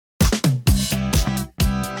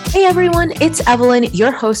Hey everyone, it's Evelyn,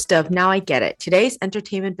 your host of Now I Get It, today's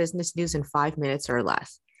entertainment business news in 5 minutes or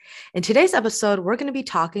less. In today's episode, we're going to be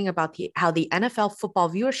talking about how the NFL football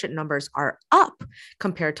viewership numbers are up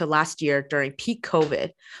compared to last year during peak COVID,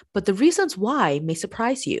 but the reasons why may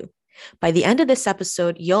surprise you. By the end of this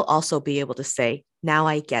episode, you'll also be able to say, Now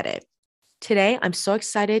I Get It. Today, I'm so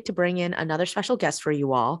excited to bring in another special guest for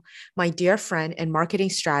you all, my dear friend and marketing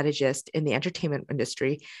strategist in the entertainment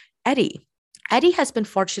industry, Eddie. Eddie has been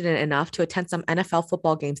fortunate enough to attend some NFL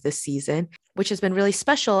football games this season, which has been really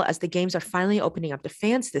special as the games are finally opening up to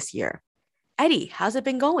fans this year. Eddie, how's it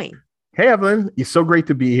been going? Hey, Evelyn, it's so great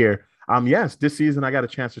to be here. Yes, this season I got a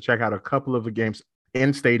chance to check out a couple of the games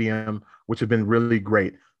in stadium, which have been really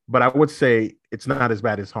great. But I would say it's not as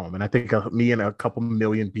bad as home. And I think me and a couple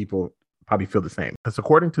million people probably feel the same. Because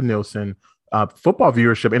according to Nielsen, football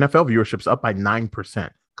viewership, NFL viewership is up by 9%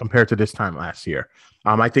 compared to this time last year.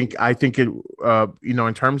 I think it,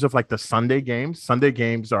 in terms of like the Sunday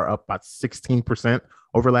games are up about 16%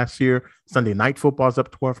 over last year. Sunday night football is up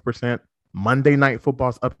 12%. Monday night football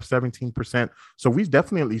is up 17%. So we've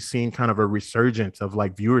definitely seen kind of a resurgence of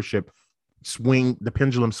like viewership the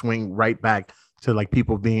pendulum swing right back to like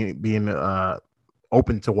people being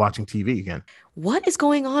open to watching TV again. What is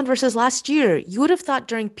going on versus last year? You would have thought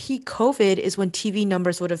during peak COVID is when TV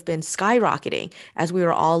numbers would have been skyrocketing as we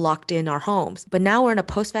were all locked in our homes. But now we're in a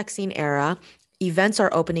post-vaccine era. Events are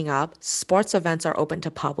opening up. Sports events are open to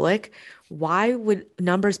public. Why would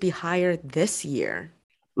numbers be higher this year?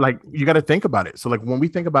 Like, you got to think about it. So like when we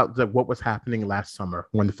think about what was happening last summer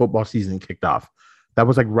when the football season kicked off, that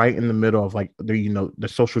was like right in the middle of like the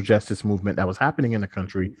social justice movement that was happening in the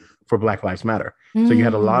country for Black Lives Matter. So you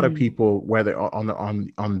had a lot of people, whether on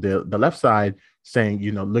the left side saying,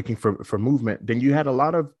 looking for movement. Then you had a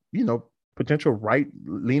lot of, potential right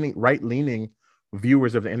leaning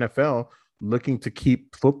viewers of the NFL looking to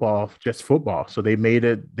keep football just football. So they made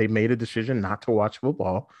a decision not to watch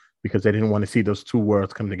football because they didn't want to see those two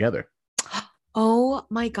worlds come together. Oh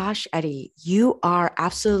my gosh, Eddie, you are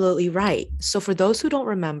absolutely right. So, for those who don't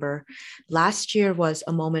remember, last year was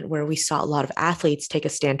a moment where we saw a lot of athletes take a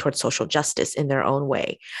stand towards social justice in their own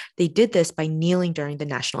way. They did this by kneeling during the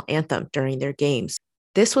national anthem during their games.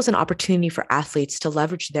 This was an opportunity for athletes to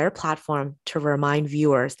leverage their platform to remind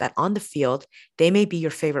viewers that on the field, they may be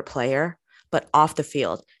your favorite player, but off the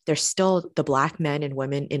field, they're still the Black men and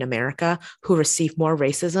women in America who receive more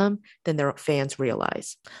racism than their fans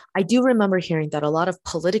realize. I do remember hearing that a lot of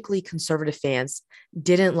politically conservative fans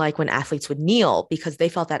didn't like when athletes would kneel because they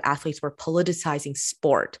felt that athletes were politicizing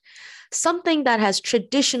sport, something that has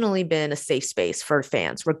traditionally been a safe space for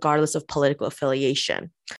fans, regardless of political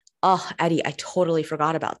affiliation. Oh, Eddie, I totally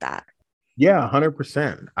forgot about that. Yeah,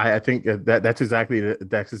 100%. I think that's exactly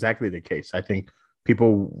the case. I think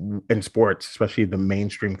people in sports, especially the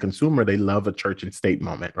mainstream consumer, they love a church and state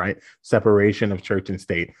moment, right? Separation of church and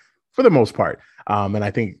state for the most part. And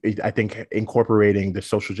I think incorporating the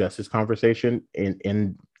social justice conversation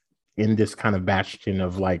in this kind of bastion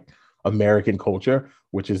of like American culture,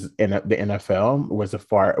 which is in the NFL, was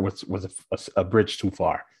a bridge too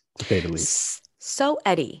far, to say the least. So,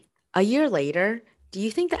 Eddie, a year later, do you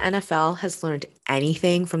think the NFL has learned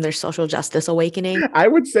anything from their social justice awakening? I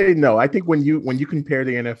would say no. I think when you compare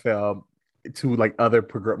the NFL to like other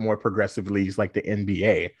more progressive leagues like the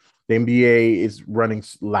NBA, the NBA is running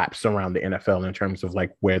laps around the NFL in terms of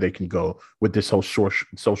like where they can go with this whole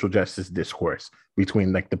social justice discourse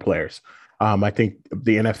between like the players. I think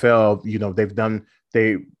the NFL,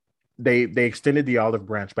 they extended the olive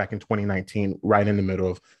branch back in 2019, right in the middle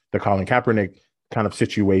of the Colin Kaepernick kind of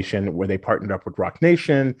situation where they partnered up with Rock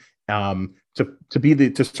Nation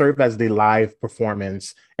to serve as the live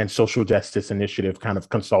performance and social justice initiative kind of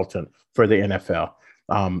consultant for the NFL.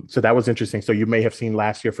 So that was interesting. So you may have seen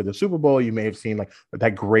last year for the Super Bowl, you may have seen like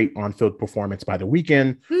that great on-field performance by The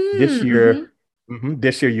Weeknd. This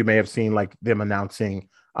year you may have seen like them announcing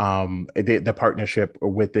the partnership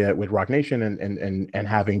with Rock Nation and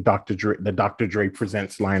having the Dr. Dre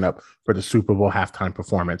Presents lineup for the Super Bowl halftime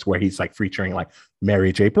performance, where he's like featuring like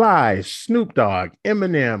Mary J. Blige, Snoop Dogg,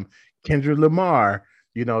 Eminem, Kendrick Lamar.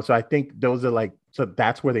 So I think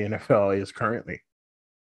that's where the NFL is currently.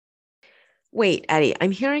 Wait, Eddie,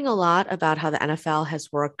 I'm hearing a lot about how the NFL has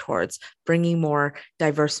worked towards bringing more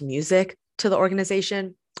diverse music to the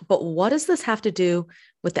organization. But what does this have to do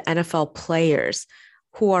with the NFL players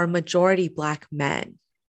who are majority Black men?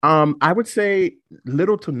 I would say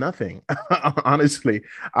little to nothing, honestly.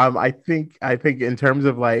 I think in terms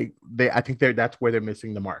of like I think that's where they're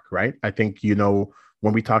missing the mark, right? I think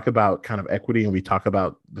when we talk about kind of equity and we talk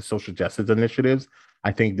about the social justice initiatives,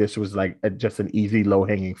 I think this was like just an easy low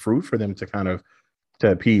hanging fruit for them to kind of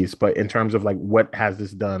to appease. But in terms of like what has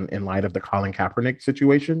this done in light of the Colin Kaepernick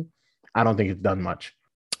situation, I don't think it's done much.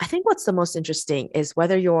 I think what's the most interesting is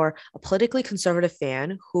whether you're a politically conservative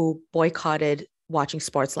fan who boycotted watching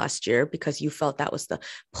sports last year because you felt that was the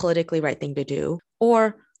politically right thing to do,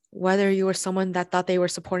 or whether you were someone that thought they were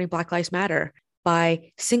supporting Black Lives Matter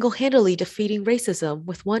by single-handedly defeating racism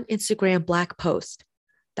with one Instagram Black post.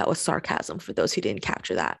 That was sarcasm for those who didn't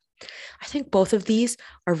capture that. I think both of these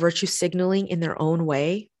are virtue signaling in their own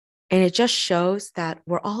way. And it just shows that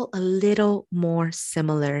we're all a little more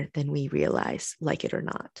similar than we realize, like it or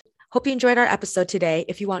not. Hope you enjoyed our episode today.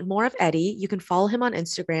 If you want more of Eddie, you can follow him on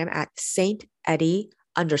Instagram at SaintEddie_.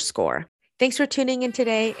 Thanks for tuning in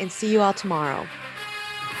today and see you all tomorrow.